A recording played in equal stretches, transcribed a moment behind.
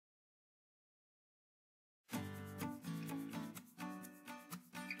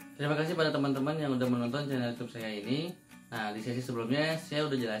Terima kasih pada teman-teman yang udah menonton channel YouTube saya ini. Nah, di sesi sebelumnya saya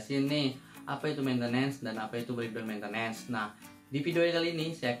udah jelasin nih apa itu maintenance dan apa itu preventive maintenance. Nah, di video kali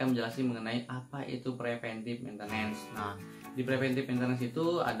ini saya akan menjelaskan mengenai apa itu preventive maintenance. Nah, di preventive maintenance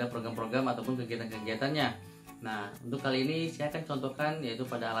itu ada program-program ataupun kegiatan-kegiatannya. Nah, untuk kali ini saya akan contohkan yaitu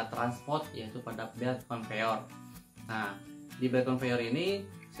pada alat transport, yaitu pada belt conveyor. Nah, di belt conveyor ini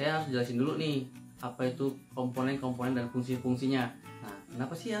saya harus jelasin dulu nih apa itu komponen-komponen dan fungsi-fungsinya. Nah,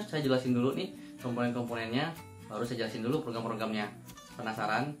 kenapa sih harus saya jelasin dulu nih komponen-komponennya, baru saya jelasin dulu program-programnya.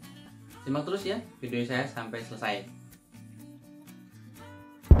 Penasaran? Simak terus ya video saya sampai selesai.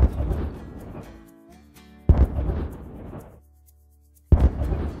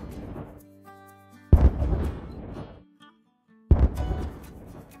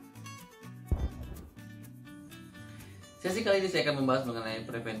 Sesi kali ini saya akan membahas mengenai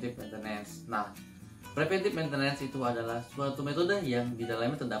preventive maintenance. Nah, preventive maintenance itu adalah suatu metode yang di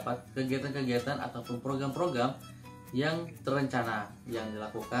dalamnya terdapat kegiatan-kegiatan ataupun program-program yang terencana, yang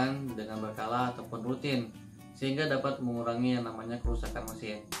dilakukan dengan berkala ataupun rutin, sehingga dapat mengurangi yang namanya kerusakan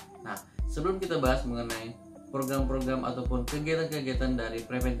mesin. Nah, sebelum kita bahas mengenai program-program ataupun kegiatan-kegiatan dari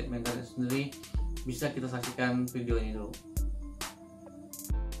preventive maintenance sendiri, bisa kita saksikan video ini dulu.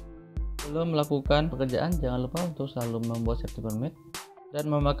 Sebelum melakukan pekerjaan, jangan lupa untuk selalu membuat safety permit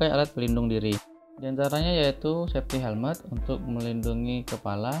dan memakai alat pelindung diri. Di antaranya yaitu safety helmet untuk melindungi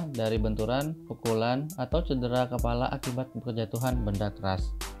kepala dari benturan, pukulan, atau cedera kepala akibat berjatuhan benda keras.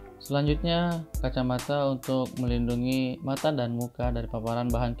 Selanjutnya, kacamata untuk melindungi mata dan muka dari paparan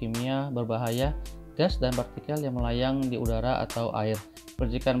bahan kimia berbahaya, gas dan partikel yang melayang di udara atau air,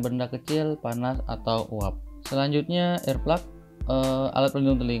 percikan benda kecil, panas, atau uap. Selanjutnya, earplug. Alat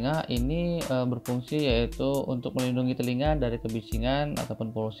pelindung telinga ini berfungsi yaitu untuk melindungi telinga dari kebisingan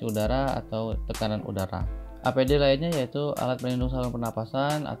ataupun polusi udara atau tekanan udara. APD lainnya yaitu alat pelindung saluran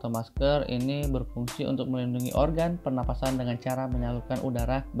pernapasan atau masker. Ini berfungsi untuk melindungi organ pernapasan dengan cara menyalurkan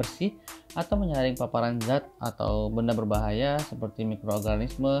udara bersih atau menyaring paparan zat atau benda berbahaya seperti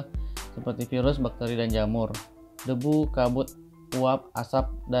mikroorganisme seperti virus, bakteri, dan jamur, debu, kabut, uap, asap,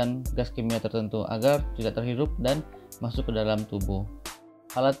 dan gas kimia tertentu agar tidak terhirup dan masuk ke dalam tubuh.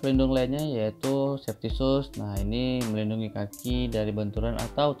 Alat pelindung lainnya yaitu safety shoes. Nah, ini melindungi kaki dari benturan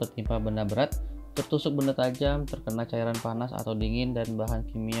atau tertimpa benda berat, tertusuk benda tajam, terkena cairan panas atau dingin dan bahan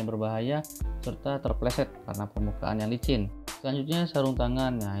kimia berbahaya, serta terpleset karena permukaan yang licin. Selanjutnya, sarung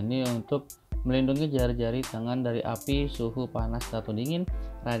tangan. Nah, ini untuk melindungi jari-jari tangan dari api, suhu panas atau dingin,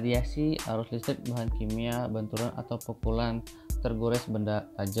 radiasi, arus listrik, bahan kimia, benturan atau pukulan, tergores benda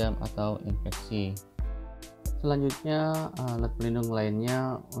tajam atau infeksi. Selanjutnya, alat pelindung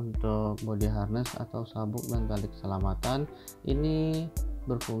lainnya untuk body harness atau sabuk dan tali keselamatan. Ini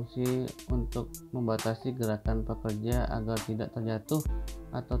berfungsi untuk membatasi gerakan pekerja agar tidak terjatuh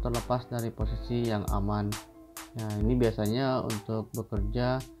atau terlepas dari posisi yang aman. Nah, ini biasanya untuk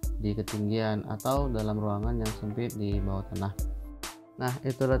bekerja di ketinggian atau dalam ruangan yang sempit di bawah tanah. Nah,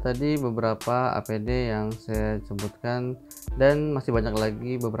 itulah tadi beberapa APD yang saya sebutkan, dan masih banyak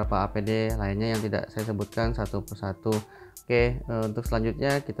lagi beberapa APD lainnya yang tidak saya sebutkan satu persatu. Oke, untuk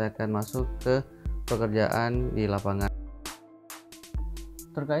selanjutnya kita akan masuk ke pekerjaan di lapangan.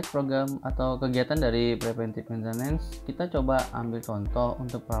 Terkait program atau kegiatan dari preventive maintenance, kita coba ambil contoh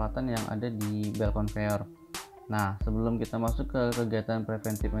untuk peralatan yang ada di belt conveyor. Nah, sebelum kita masuk ke kegiatan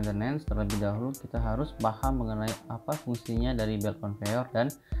preventive maintenance, terlebih dahulu kita harus paham mengenai apa fungsinya dari belt conveyor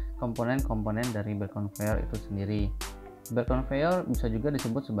dan komponen-komponen dari belt conveyor itu sendiri. Belt conveyor bisa juga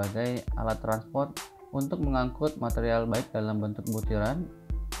disebut sebagai alat transport untuk mengangkut material baik dalam bentuk butiran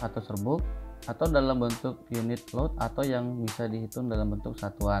atau serbuk atau dalam bentuk unit load atau yang bisa dihitung dalam bentuk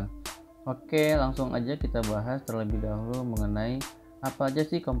satuan. Oke, langsung aja kita bahas terlebih dahulu mengenai apa aja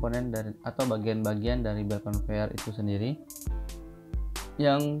sih komponen dari atau bagian-bagian dari belt conveyor itu sendiri.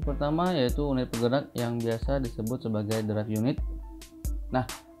 Yang pertama yaitu unit penggerak yang biasa disebut sebagai drive unit. Nah,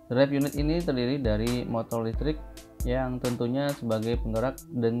 drive unit ini terdiri dari motor listrik yang tentunya sebagai penggerak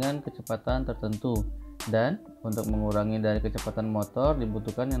dengan kecepatan tertentu, dan untuk mengurangi dari kecepatan motor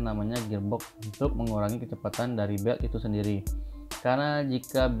dibutuhkan yang namanya gearbox untuk mengurangi kecepatan dari belt itu sendiri. Karena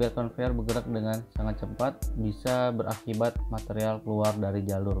jika belt conveyor bergerak dengan sangat cepat, bisa berakibat material keluar dari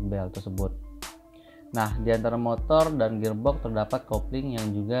jalur belt tersebut. Nah, di antara motor dan gearbox terdapat kopling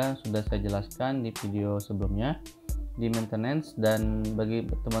yang juga sudah saya jelaskan di video sebelumnya di maintenance, dan bagi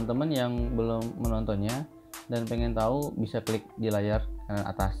teman-teman yang belum menontonnya dan pengen tahu bisa klik di layar kanan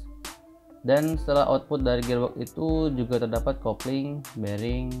atas. Dan setelah output dari gearbox itu juga terdapat kopling,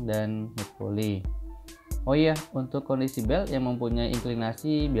 bearing, dan head pulley. Oh iya, untuk kondisi belt yang mempunyai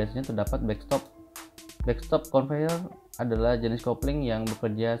inklinasi biasanya terdapat backstop conveyor adalah jenis kopling yang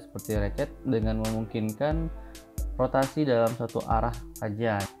bekerja seperti ratchet dengan memungkinkan rotasi dalam satu arah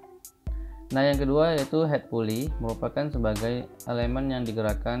saja. Nah, yang kedua yaitu head pulley, merupakan sebagai elemen yang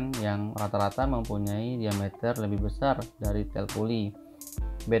digerakkan yang rata-rata mempunyai diameter lebih besar dari tail pulley,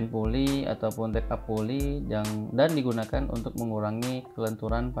 bend pulley ataupun take up pulley dan digunakan untuk mengurangi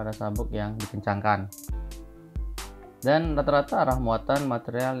kelenturan pada sabuk yang dikencangkan. Dan rata-rata arah muatan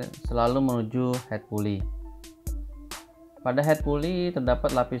material selalu menuju head pulley. Pada head pulley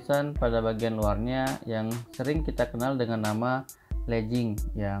terdapat lapisan pada bagian luarnya yang sering kita kenal dengan nama ledging,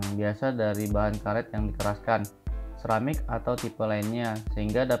 yang biasa dari bahan karet yang dikeraskan, seramik atau tipe lainnya,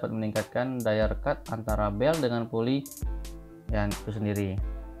 sehingga dapat meningkatkan daya rekat antara bel dengan pulley yang itu sendiri.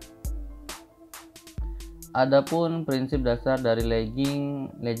 Adapun prinsip dasar dari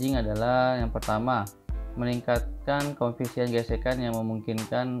ledging adalah yang pertama, meningkatkan koefisien gesekan yang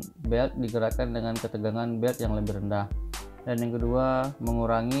memungkinkan belt digerakkan dengan ketegangan belt yang lebih rendah. Dan yang kedua,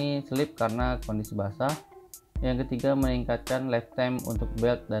 mengurangi slip karena kondisi basah. Yang ketiga, meningkatkan lifetime untuk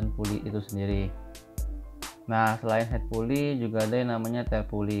belt dan pulley itu sendiri. Nah, selain head pulley juga ada yang namanya tail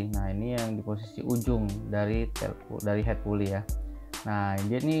pulley. Nah, ini yang di posisi ujung dari head pulley ya. Nah,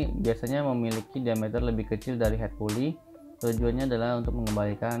 dia ini biasanya memiliki diameter lebih kecil dari head pulley. Tujuannya adalah untuk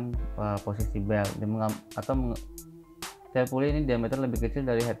mengembalikan posisi belt tail pulley ini diameter lebih kecil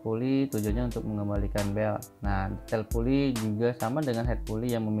dari head pulley, tujuannya untuk mengembalikan bel. Nah, tail pulley juga sama dengan head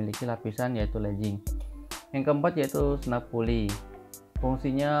pulley yang memiliki lapisan yaitu ledging. Yang keempat yaitu snap pulley.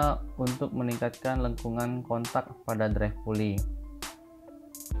 Fungsinya untuk meningkatkan lengkungan kontak pada drive pulley.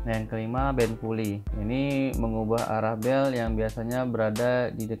 Nah, yang kelima bend pulley. Ini mengubah arah bel yang biasanya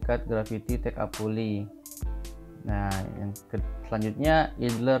berada di dekat gravity take up pulley. Nah, yang selanjutnya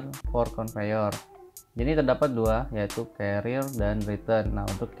idler for conveyor. Jadi terdapat dua, yaitu carrier dan return. Nah,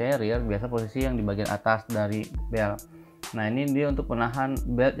 untuk carrier biasa posisi yang di bagian atas dari bel. Nah, ini dia untuk menahan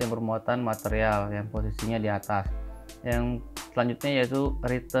belt yang bermuatan material yang posisinya di atas. Yang selanjutnya yaitu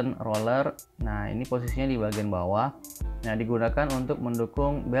return roller. Nah, ini posisinya di bagian bawah. Nah, digunakan untuk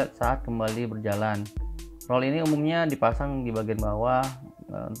mendukung belt saat kembali berjalan. Roll ini umumnya dipasang di bagian bawah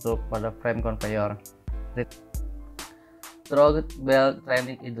untuk pada frame conveyor. Through belt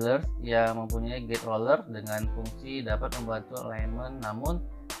training idlers yang mempunyai gate roller dengan fungsi dapat membantu alignment, namun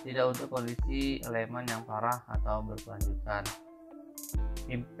tidak untuk kondisi alignment yang parah atau berkelanjutan.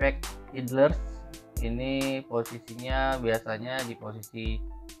 Impact idlers ini posisinya biasanya di posisi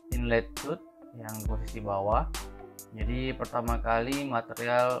inlet chute yang di posisi bawah. Jadi pertama kali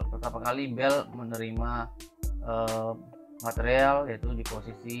bel menerima material yaitu di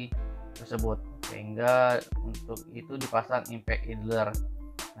posisi tersebut, sehingga untuk itu dipasang impact idler.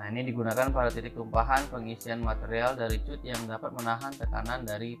 Nah, ini digunakan pada titik tumpahan pengisian material dari chute yang dapat menahan tekanan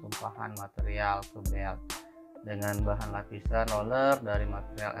dari tumpahan material ke belt dengan bahan lapisan roller dari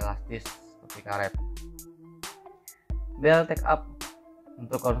material elastis seperti karet. Belt take up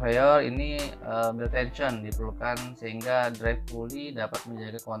untuk conveyor ini belt tension diperlukan sehingga drive pulley dapat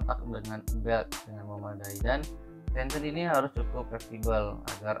menjaga kontak dengan belt dengan memadai, dan tension ini harus cukup fleksibel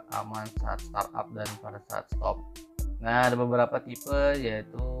agar aman saat startup dan pada saat stop. Nah, ada beberapa tipe,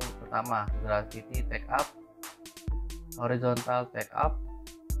 yaitu pertama gravity take up, horizontal take up,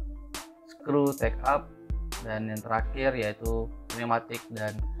 screw take up, dan yang terakhir yaitu pneumatic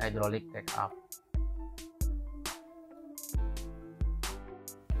dan hydraulic take up.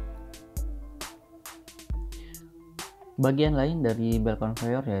 Bagian lain dari belt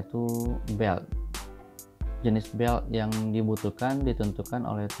conveyor yaitu belt. Jenis belt yang dibutuhkan ditentukan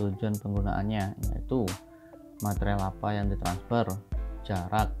oleh tujuan penggunaannya, yaitu material apa yang ditransfer,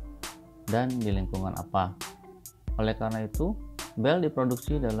 jarak, dan di lingkungan apa. Oleh karena itu, belt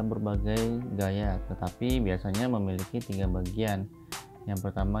diproduksi dalam berbagai gaya, tetapi biasanya memiliki 3 bagian. Yang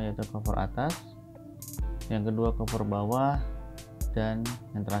pertama yaitu cover atas, yang kedua cover bawah, dan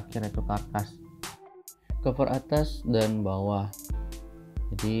yang terakhir yaitu karkas. Cover atas dan bawah.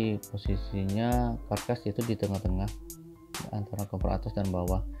 Jadi posisinya karkas itu di tengah-tengah antara cover atas dan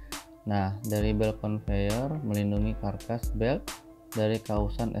bawah. Nah, dari belt conveyor melindungi karkas belt dari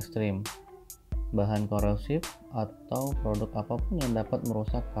kausan ekstrim, bahan korosif, atau produk apapun yang dapat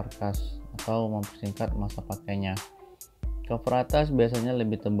merusak karkas atau mempersingkat masa pakainya. Cover atas biasanya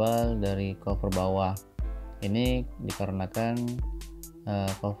lebih tebal dari cover bawah. Ini dikarenakan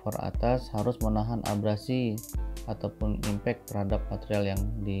cover atas harus menahan abrasi ataupun impact terhadap material yang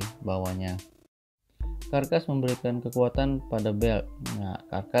di bawahnya. Karkas memberikan kekuatan pada belt. Nah,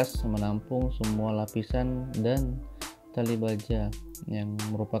 karkas menampung semua lapisan dan tali baja yang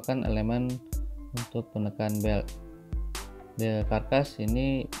merupakan elemen untuk penekan belt. Karkas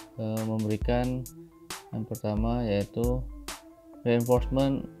ini memberikan Yang pertama yaitu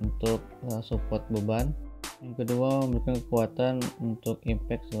reinforcement untuk support beban. Yang kedua, memberikan kekuatan untuk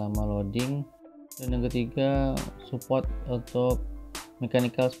impact selama loading. Dan yang ketiga, support untuk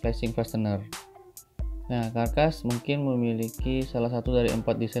mechanical splicing fastener. Nah, karkas mungkin memiliki salah satu dari 4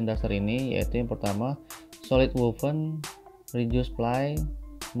 desain dasar ini, yaitu yang pertama solid woven, reduced ply,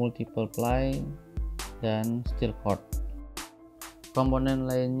 multiple ply, dan steel cord. Komponen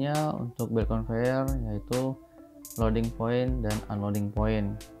lainnya untuk belt conveyor yaitu loading point dan unloading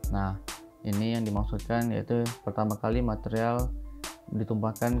point. Nah, ini yang dimaksudkan yaitu pertama kali material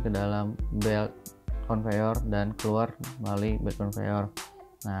ditumpahkan ke dalam belt conveyor dan keluar melalui belt conveyor.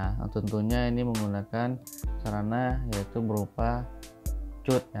 Nah, tentunya ini menggunakan sarana yaitu berupa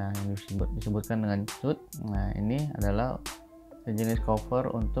cut ya, yang disebutkan dengan cut. Nah, ini adalah sejenis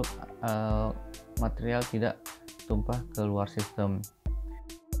cover untuk material tidak tumpah ke luar sistem.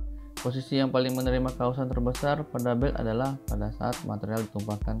 Posisi yang paling menerima kausan terbesar pada belt adalah pada saat material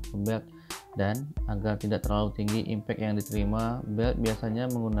ditumpahkan ke belt, dan agar tidak terlalu tinggi impact yang diterima, belt biasanya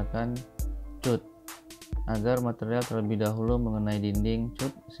menggunakan cut agar material terlebih dahulu mengenai dinding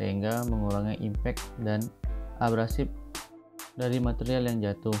cut sehingga mengurangi impact dan abrasif dari material yang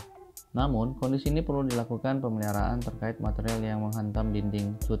jatuh. Namun, kondisi ini perlu dilakukan pemeliharaan terkait material yang menghantam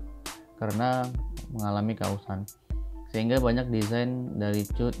dinding cut karena mengalami kausan. Sehingga banyak desain dari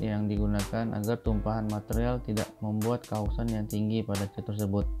cut yang digunakan agar tumpahan material tidak membuat kausan yang tinggi pada cut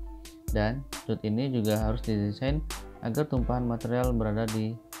tersebut. Dan cut ini juga harus didesain agar tumpahan material berada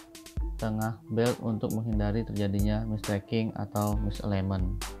di tengah belt untuk menghindari terjadinya mistracking atau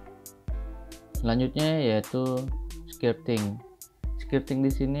misalignment. Selanjutnya yaitu skirting. Skirting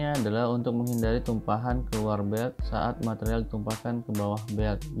di sini adalah untuk menghindari tumpahan keluar belt saat material ditumpahkan ke bawah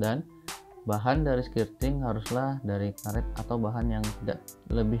belt, dan bahan dari skirting haruslah dari karet atau bahan yang tidak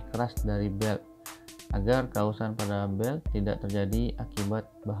lebih keras dari belt agar kausan pada belt tidak terjadi akibat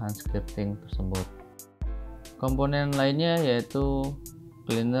bahan skirting tersebut. Komponen lainnya yaitu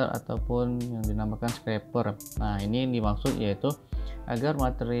cleaner ataupun yang dinamakan scraper. Nah, ini dimaksud yaitu agar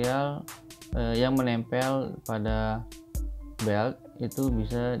material yang menempel pada belt itu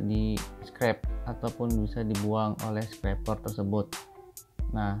bisa di scrap ataupun bisa dibuang oleh scraper tersebut.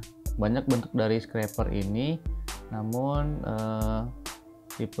 Nah, banyak bentuk dari scraper ini, namun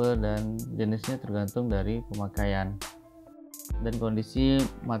tipe dan jenisnya tergantung dari pemakaian dan kondisi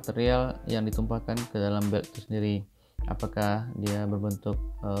material yang ditumpahkan ke dalam belt itu sendiri. Apakah dia berbentuk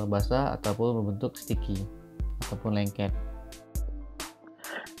basah ataupun berbentuk sticky ataupun lengket.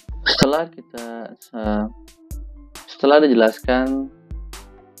 Setelah dijelaskan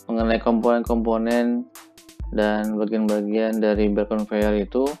mengenai komponen-komponen dan bagian-bagian dari belt conveyor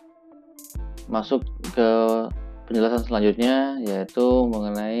itu, masuk ke penjelasan selanjutnya yaitu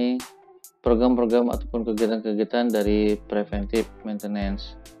mengenai program-program ataupun kegiatan-kegiatan dari Preventive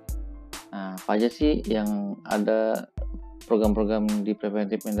Maintenance. Nah, apa aja sih yang ada program-program di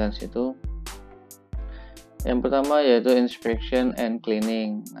Preventive Maintenance itu? Yang pertama yaitu inspection and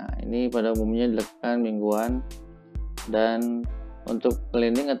cleaning. Nah, ini pada umumnya dilakukan mingguan, dan untuk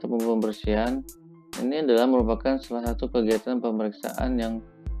cleaning ataupun pembersihan ini adalah merupakan salah satu kegiatan pemeriksaan yang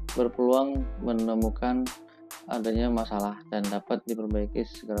berpeluang menemukan adanya masalah dan dapat diperbaiki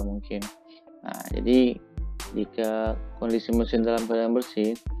segera mungkin. Nah, jadi jika kondisi mesin dalam keadaan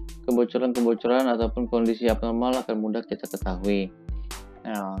bersih, kebocoran-kebocoran ataupun kondisi abnormal akan mudah kita ketahui.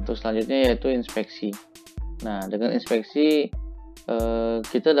 Nah, untuk selanjutnya yaitu inspeksi. Nah, dengan inspeksi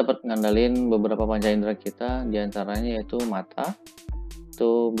kita dapat mengandalkan beberapa panca indera kita, diantaranya yaitu mata,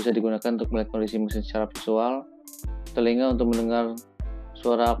 itu bisa digunakan untuk melihat kondisi mesin secara visual, telinga untuk mendengar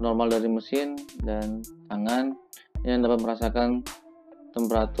suara abnormal dari mesin, dan tangan yang dapat merasakan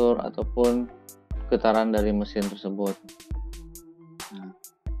temperatur ataupun getaran dari mesin tersebut. Nah,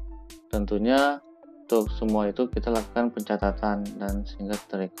 tentunya untuk semua itu kita lakukan pencatatan dan sehingga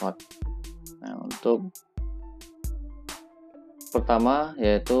terrecord. Nah, untuk pertama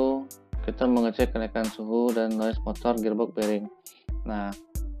yaitu kita mengecek kenaikan suhu dan noise motor gearbox bearing. Nah,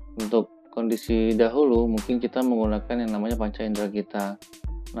 untuk kondisi dahulu mungkin kita menggunakan yang namanya panca indera kita.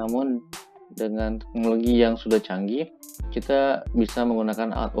 Namun dengan teknologi yang sudah canggih, kita bisa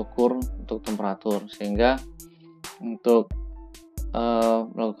menggunakan alat ukur untuk temperatur, sehingga untuk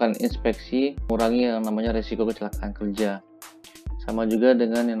melakukan inspeksi mengurangi yang namanya risiko kecelakaan kerja. Sama juga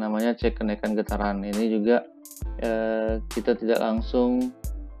dengan yang namanya cek kenaikan getaran. Ini juga kita tidak langsung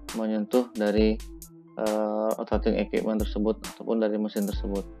menyentuh dari rotating equipment tersebut ataupun dari mesin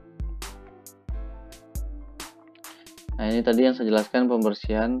tersebut. Nah, ini tadi yang saya jelaskan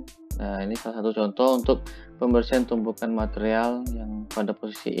pembersihan. Nah, ini salah satu contoh untuk pembersihan tumpukan material yang pada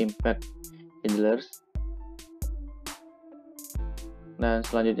posisi impact idlers. Dan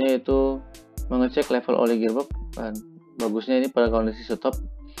selanjutnya itu mengecek level oli gearbox. Dan bagusnya ini pada kondisi stop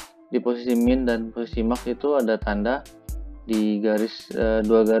di posisi min dan posisi max itu ada tanda di garis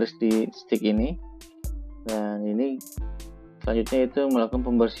dua garis di stick ini. Dan ini selanjutnya itu melakukan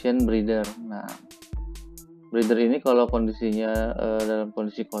pembersihan breather. Nah, breather ini kalau kondisinya dalam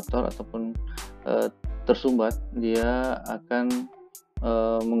kondisi kotor ataupun tersumbat, dia akan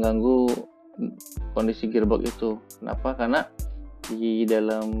mengganggu kondisi gearbox itu. Kenapa? Karena di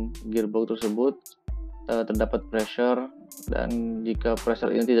dalam gearbox tersebut terdapat pressure, dan jika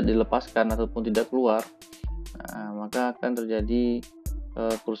pressure ini tidak dilepaskan ataupun tidak keluar, maka akan terjadi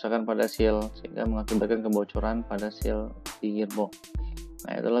kerusakan pada seal sehingga mengakibatkan kebocoran pada seal di gearbox.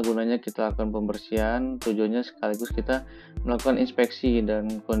 Nah, itulah gunanya kita lakukan pembersihan. Tujuannya sekaligus kita melakukan inspeksi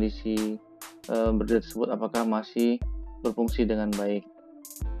dan kondisi breather tersebut apakah masih berfungsi dengan baik.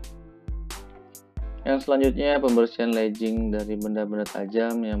 Yang selanjutnya pembersihan ledging dari benda-benda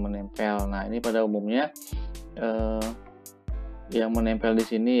tajam yang menempel. Nah, ini pada umumnya yang menempel di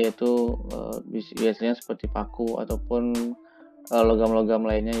sini yaitu biasanya seperti paku ataupun logam-logam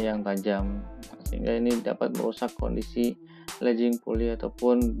lainnya yang tajam, sehingga ini dapat merusak kondisi ledging pulley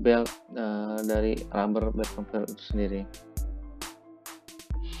ataupun belt dari rubber belt conveyor itu sendiri.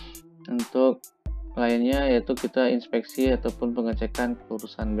 Untuk lainnya yaitu kita inspeksi ataupun pengecekan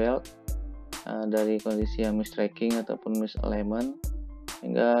kelurusan belt dari kondisi yang mistracking ataupun misalignment,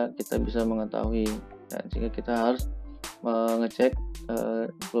 sehingga kita bisa mengetahui, dan sehingga kita harus mengecek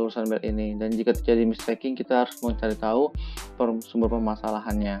kelurusan belt ini. Dan jika terjadi mistracking, kita harus mencari tahu sumber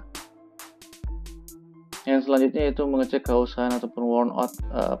permasalahannya. Yang selanjutnya itu mengecek kausan ataupun worn out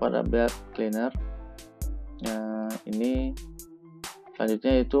pada belt cleaner. Ini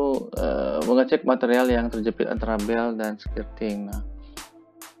selanjutnya itu mengecek material yang terjepit antara belt dan skirting. Nah,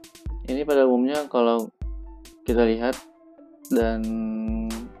 ini pada umumnya kalau kita lihat dan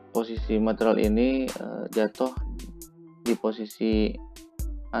posisi material ini jatuh di posisi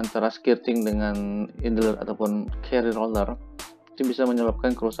antara skirting dengan idler ataupun carry roller, itu bisa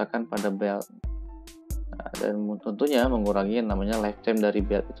menyebabkan kerusakan pada belt. Nah, dan tentunya mengurangi yang namanya lifetime dari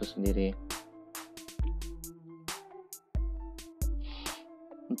belt itu sendiri.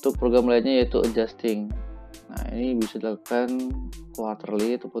 Untuk program lainnya yaitu adjusting. Nah, ini bisa dilakukan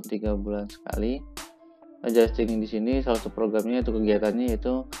quarterly ataupun 3 bulan sekali. Adjusting di sini salah satu programnya itu kegiatannya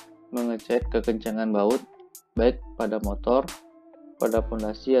yaitu mengecek kekencangan baut baik pada motor, pada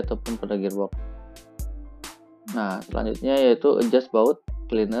pondasi ataupun pada gearbox. Nah, selanjutnya yaitu adjust baut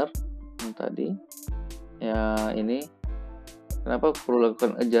cleaner yang tadi. Ya, ini kenapa perlu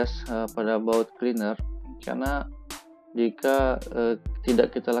lakukan adjust pada baut cleaner? Karena jika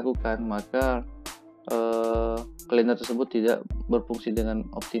tidak kita lakukan, maka cleaner tersebut tidak berfungsi dengan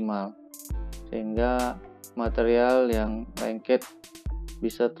optimal, sehingga material yang lengket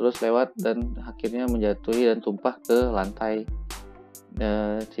bisa terus lewat dan akhirnya menjatuhi dan tumpah ke lantai,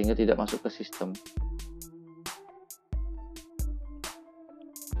 sehingga tidak masuk ke sistem.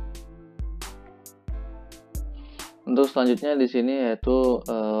 Untuk selanjutnya di sini yaitu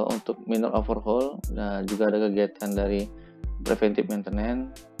untuk minor overhaul. Nah, juga ada kegiatan dari Preventive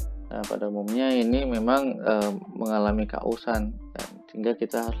Maintenance. Nah, pada umumnya ini memang mengalami kausan, sehingga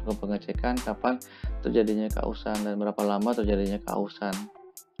kita harus melakukan pengecekan kapan terjadinya kausan dan berapa lama terjadinya kausan.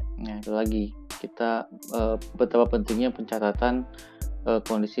 Nah, itu lagi kita betapa pentingnya pencatatan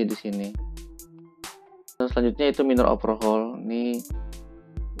kondisi di sini. Dan selanjutnya itu minor overhaul. Ini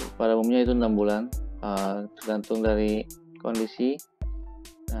pada umumnya itu 6 bulan, tergantung dari kondisi.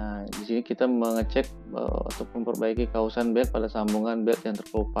 Nah, di sini kita mengecek ataupun memperbaiki kausan belt pada sambungan belt yang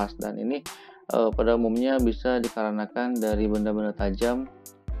terkelupas, dan ini pada umumnya bisa dikarenakan dari benda-benda tajam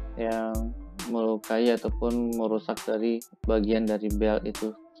yang melukai ataupun merusak dari bagian dari belt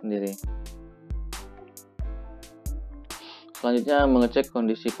itu sendiri. Selanjutnya mengecek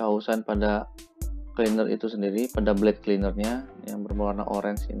kondisi kausan pada cleaner itu sendiri, pada blade cleanernya yang berwarna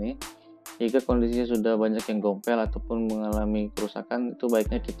orange ini. Jika kondisinya sudah banyak yang gompel ataupun mengalami kerusakan, itu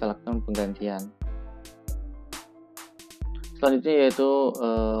baiknya kita lakukan penggantian. Selanjutnya yaitu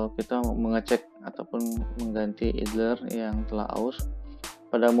kita mengecek ataupun mengganti idler yang telah aus.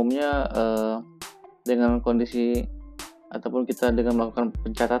 Pada umumnya dengan kondisi ataupun kita dengan melakukan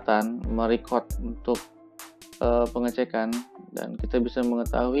pencatatan, merecord untuk pengecekan, dan kita bisa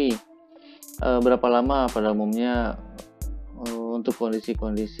mengetahui berapa lama pada umumnya untuk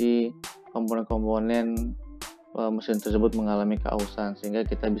kondisi-kondisi komponen-komponen mesin tersebut mengalami keausan, sehingga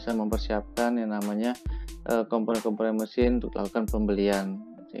kita bisa mempersiapkan yang namanya komponen-komponen mesin untuk lakukan pembelian,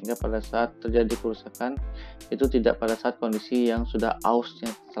 sehingga pada saat terjadi kerusakan itu tidak pada saat kondisi yang sudah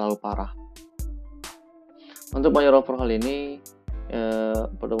ausnya terlalu parah. Untuk minor overhaul ini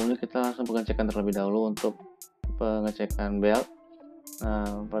pada umumnya kita langsung pengecekan terlebih dahulu untuk pengecekan belt.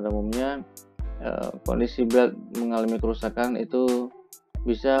 Nah, pada umumnya kondisi belt mengalami kerusakan itu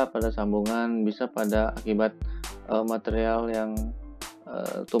bisa pada sambungan, bisa pada akibat material yang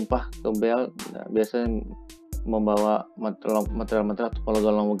tumpah ke belt. Nah, biasanya membawa material atau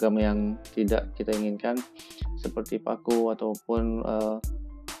logam-logam yang tidak kita inginkan seperti paku ataupun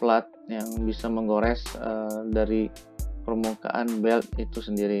plat yang bisa menggores dari permukaan belt itu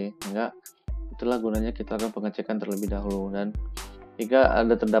sendiri. Sehingga itulah gunanya kita lakukan pengecekan terlebih dahulu, dan jika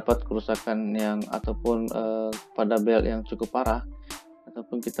ada terdapat kerusakan yang ataupun pada belt yang cukup parah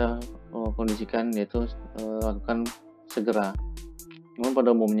ataupun kita kondisikan, yaitu lakukan segera. Namun pada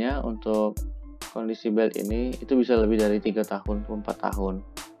umumnya untuk kondisi belt ini itu bisa lebih dari 3 tahun atau 4 tahun.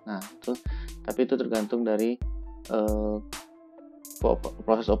 Nah, tapi itu tergantung dari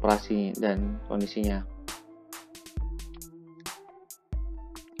proses operasi dan kondisinya.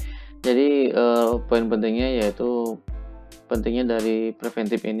 Jadi poin pentingnya yaitu pentingnya dari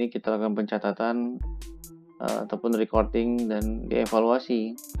preventif ini kita lakukan pencatatan ataupun recording dan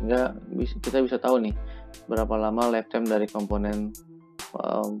dievaluasi, sehingga kita bisa tahu nih berapa lama lifetime dari komponen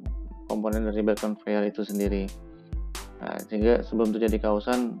dari belt conveyor itu sendiri. Nah, sehingga sebelum terjadi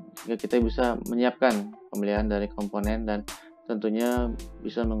kausan, sehingga kita bisa menyiapkan pembelian dari komponen dan tentunya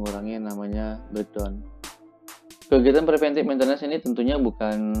bisa mengurangi namanya breakdown. Kegiatan preventive maintenance ini tentunya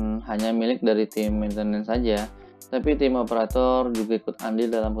bukan hanya milik dari tim maintenance saja, tapi tim operator juga ikut andil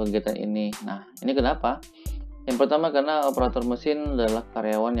dalam kegiatan ini. Nah, ini kenapa? Yang pertama karena operator mesin adalah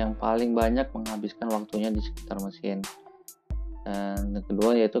karyawan yang paling banyak menghabiskan waktunya di sekitar mesin. Dan yang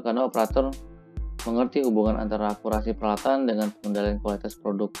kedua yaitu karena operator mengerti hubungan antara akurasi peralatan dengan pengendalian kualitas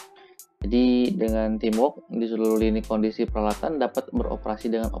produk. Jadi dengan teamwork di seluruh lini kondisi peralatan dapat beroperasi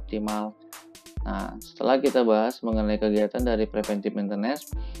dengan optimal. Nah, setelah kita bahas mengenai kegiatan dari preventive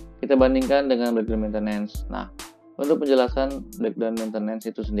maintenance, kita bandingkan dengan breakdown maintenance. Nah, untuk penjelasan breakdown maintenance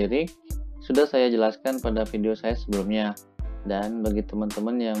itu sendiri sudah saya jelaskan pada video saya sebelumnya. Dan bagi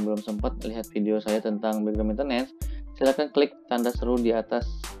teman-teman yang belum sempat melihat video saya tentang breakdown maintenance, silakan klik tanda seru di atas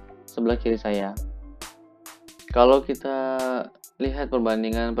sebelah kiri saya. Kalau kita lihat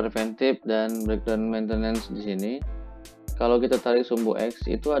perbandingan preventive dan breakdown maintenance di sini, kalau kita tarik sumbu X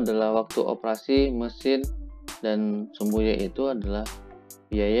itu adalah waktu operasi mesin dan sumbu Y itu adalah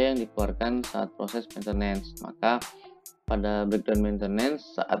biaya yang dikeluarkan saat proses maintenance. Maka pada breakdown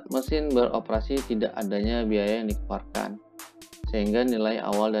maintenance saat mesin beroperasi tidak adanya biaya yang dikeluarkan, sehingga nilai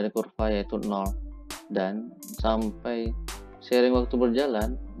awal dari kurva yaitu 0. Dan sampai seiring waktu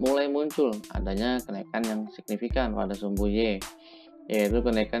berjalan mulai muncul adanya kenaikan yang signifikan pada sumbu Y, yaitu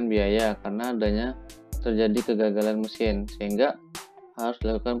kenaikan biaya karena adanya terjadi kegagalan mesin, sehingga harus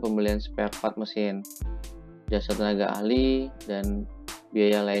dilakukan pembelian spare part mesin, jasa tenaga ahli, dan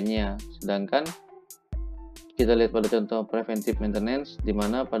biaya lainnya. Sedangkan kita lihat pada contoh preventive maintenance di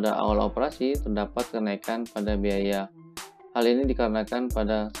mana pada awal operasi terdapat kenaikan pada biaya. Hal ini dikarenakan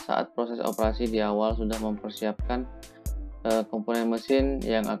pada saat proses operasi di awal sudah mempersiapkan komponen mesin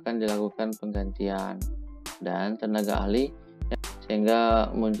yang akan dilakukan penggantian dan tenaga ahli,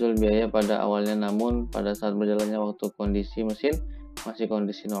 sehingga muncul biaya pada awalnya, namun pada saat berjalannya waktu kondisi mesin masih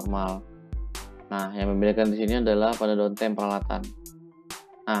kondisi normal. Nah, yang membedakan di sini adalah pada downtime peralatan.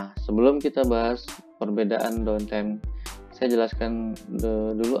 Nah, sebelum kita bahas perbedaan downtime, saya jelaskan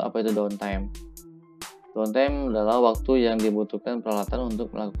dulu apa itu downtime. Downtime adalah waktu yang dibutuhkan peralatan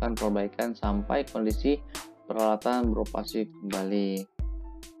untuk melakukan perbaikan sampai kondisi peralatan beroperasi kembali.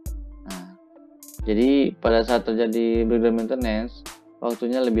 Nah, jadi pada saat terjadi breakdown maintenance,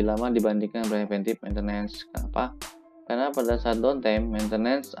 waktunya lebih lama dibandingkan preventive maintenance. Kenapa? Karena pada saat downtime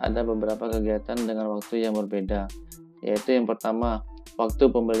maintenance ada beberapa kegiatan dengan waktu yang berbeda, yaitu yang pertama, waktu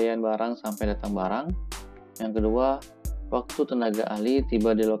pembelian barang sampai datang barang. Yang kedua, waktu tenaga ahli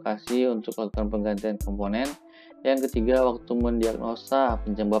tiba di lokasi untuk melakukan penggantian komponen. Yang ketiga, waktu mendiagnosa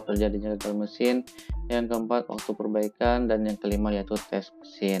penyebab terjadinya gagal mesin. Yang keempat, waktu perbaikan. Dan yang kelima yaitu tes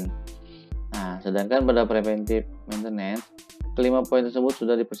mesin. Nah, sedangkan pada preventive maintenance, kelima poin tersebut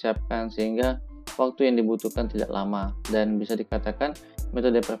sudah dipersiapkan sehingga waktu yang dibutuhkan tidak lama, dan bisa dikatakan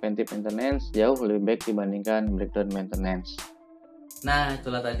metode preventive maintenance jauh lebih baik dibandingkan breakdown maintenance. Nah,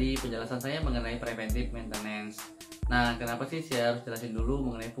 itulah tadi penjelasan saya mengenai preventive maintenance. Nah, kenapa sih saya harus jelasin dulu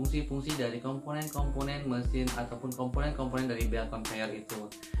mengenai fungsi-fungsi dari komponen-komponen mesin ataupun komponen-komponen dari belt conveyor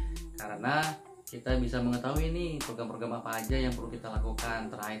itu? Karena kita bisa mengetahui nih program-program apa aja yang perlu kita lakukan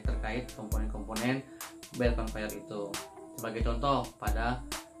terkait komponen-komponen belt conveyor itu. Sebagai contoh pada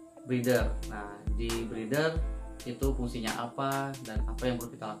breeder. Nah, di breeder itu fungsinya apa dan apa yang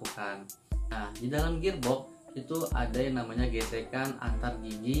perlu kita lakukan. Nah, di dalam gearbox itu ada yang namanya gesekan antar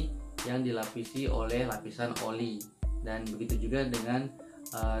gigi yang dilapisi oleh lapisan oli, dan begitu juga dengan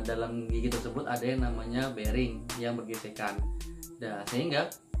dalam gigi tersebut ada yang namanya bearing yang bergesekan. Nah, sehingga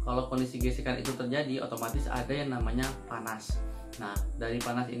kalau kondisi gesekan itu terjadi, otomatis ada yang namanya panas. Nah, dari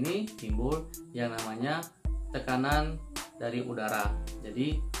panas ini timbul yang namanya tekanan dari udara.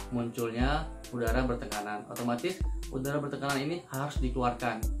 Jadi munculnya udara bertekanan. Otomatis udara bertekanan ini harus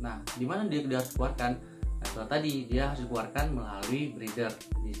dikeluarkan. Nah, di mana dia harus dikeluarkan? Nah, itu tadi dia harus dikeluarkan melalui breather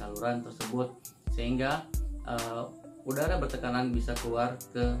di saluran tersebut, sehingga udara bertekanan bisa keluar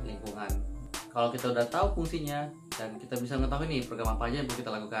ke lingkungan. Kalau kita udah tahu fungsinya dan kita bisa mengetahui nih program apa aja yang perlu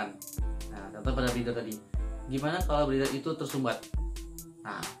kita lakukan. Nah, contoh pada breather tadi. Gimana kalau breather itu tersumbat?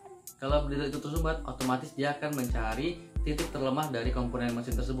 Nah, kalau breather itu tersumbat, otomatis dia akan mencari titik terlemah dari komponen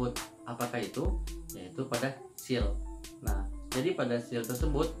mesin tersebut. Apakah itu? Yaitu pada seal. Nah, jadi pada seal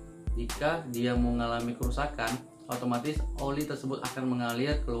tersebut, jika dia mengalami kerusakan, otomatis oli tersebut akan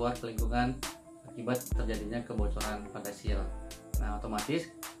mengalir keluar ke lingkungan akibat terjadinya kebocoran pada seal. Nah, otomatis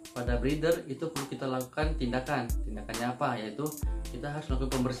pada breather itu perlu kita lakukan tindakan. Tindakannya apa? Yaitu kita harus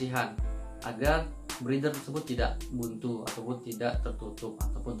melakukan pembersihan agar breather tersebut tidak buntu ataupun tidak tertutup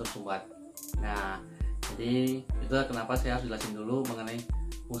ataupun tersumbat. Nah, jadi itulah kenapa saya harus jelasin dulu mengenai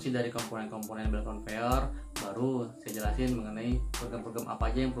fungsi dari komponen-komponen belt conveyor, baru saya jelasin mengenai program-program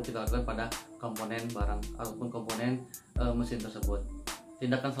apa aja yang perlu kita lakukan pada komponen barang ataupun komponen mesin tersebut.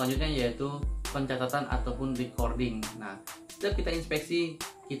 Tindakan selanjutnya yaitu pencatatan ataupun recording. Nah, setiap kita inspeksi,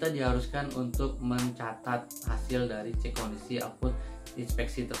 kita diharuskan untuk mencatat hasil dari cek kondisi ataupun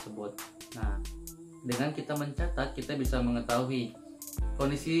inspeksi tersebut. Nah, dengan kita mencatat, kita bisa mengetahui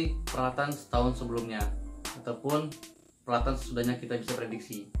kondisi peralatan setahun sebelumnya ataupun peralatan sesudahnya kita bisa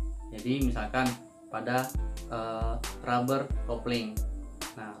prediksi. Jadi misalkan pada rubber coupling.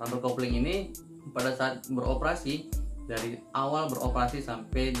 Nah, rubber coupling ini pada saat beroperasi, dari awal beroperasi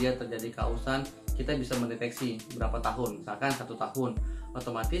sampai dia terjadi kausan, kita bisa mendeteksi berapa tahun. Misalkan 1 tahun,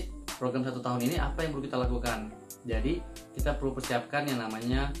 otomatis program 1 tahun ini apa yang perlu kita lakukan. Jadi kita perlu persiapkan yang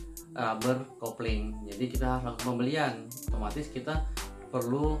namanya rubber coupling. Jadi kita harus lakukan pembelian. Otomatis kita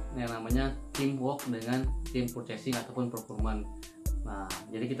perlu yang namanya teamwork dengan tim purchasing ataupun procurement. Nah,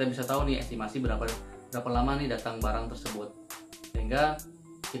 jadi kita bisa tahu nih estimasi berapa lama nih datang barang tersebut, sehingga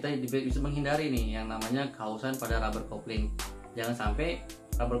kita bisa menghindari nih yang namanya kausan pada rubber coupling. Jangan sampai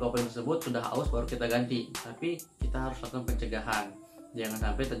rubber coupling tersebut sudah aus baru kita ganti, tapi kita harus lakukan pencegahan. Jangan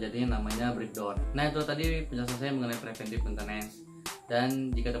sampai terjadi yang namanya breakdown. Nah, itu tadi penjelasan saya mengenai preventive maintenance.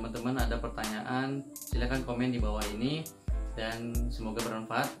 Dan jika teman-teman ada pertanyaan, silakan komen di bawah ini. Dan semoga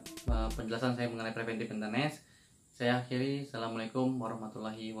bermanfaat penjelasan saya mengenai preventive maintenance. Saya akhiri. Assalamualaikum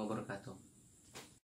warahmatullahi wabarakatuh.